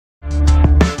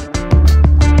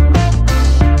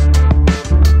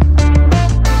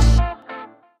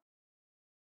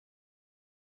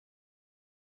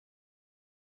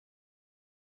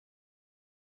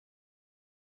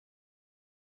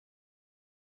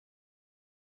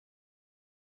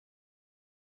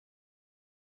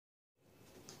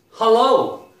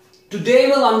Hello! Today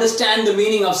we'll understand the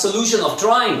meaning of solution of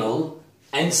triangle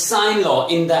and sine law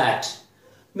in that.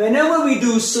 Whenever we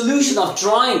do solution of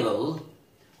triangle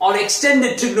or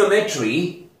extended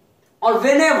trigonometry, or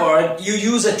whenever you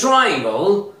use a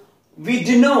triangle, we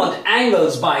denote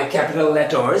angles by capital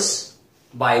letters,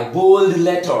 by bold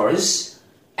letters,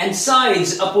 and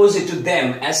sides opposite to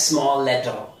them as small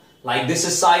letter. Like this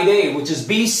is side A, which is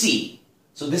BC.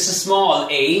 So this is small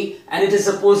a and it is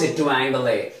opposite to angle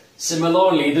A.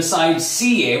 Similarly, the side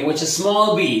CA, which is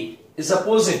small b, is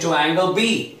opposite to angle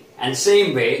B. And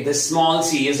same way, this small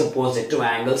c is opposite to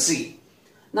angle C.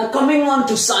 Now coming on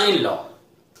to sine law.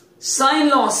 Sine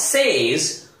law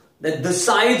says that the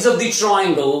sides of the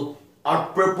triangle are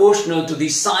proportional to the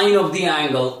sine of the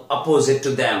angle opposite to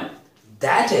them.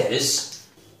 That is,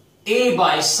 A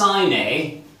by sine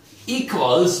A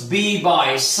equals B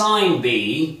by sine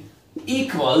B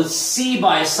equals C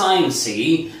by sine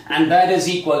C, and that is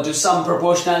equal to some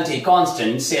proportionality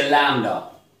constant, say lambda.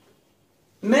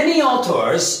 Many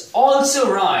authors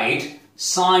also write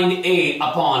sine A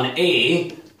upon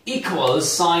A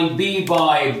equals sine B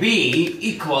by B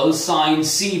equals sine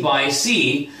C by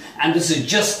C, and this is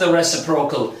just the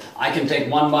reciprocal. I can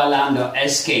take 1 by lambda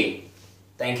SK.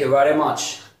 Thank you very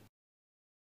much.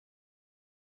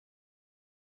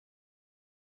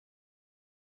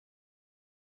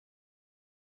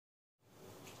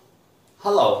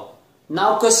 Hello.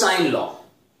 Now cosine law.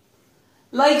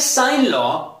 Like sine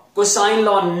law, cosine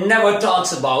law never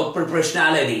talks about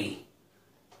proportionality.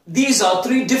 These are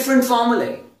three different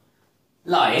formulae.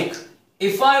 Like,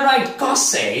 if I write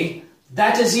cos A,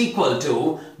 that is equal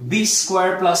to b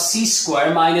square plus c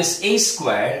square minus a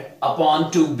square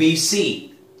upon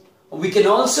 2bc. We can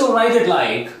also write it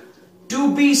like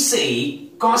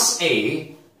 2bc cos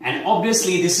A, and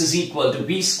obviously this is equal to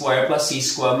b square plus c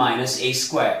square minus a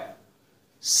square.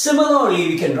 Similarly,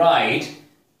 we can write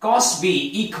cos B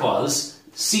equals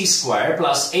c square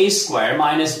plus a square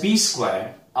minus b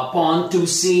square upon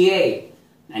 2ca.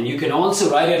 And you can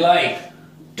also write it like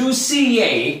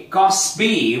 2ca cos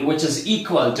B, which is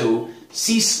equal to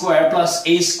c square plus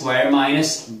a square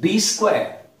minus b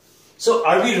square. So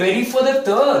are we ready for the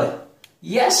third?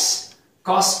 Yes.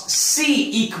 Cos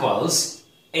C equals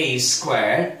a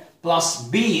square plus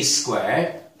b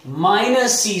square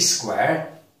minus c square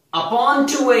upon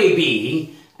 2ab,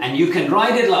 and you can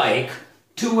write it like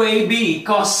 2ab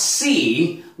cos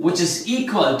C, which is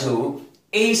equal to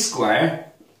a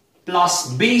square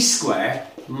plus b square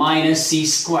minus c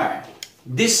square.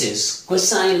 This is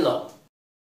cosine law.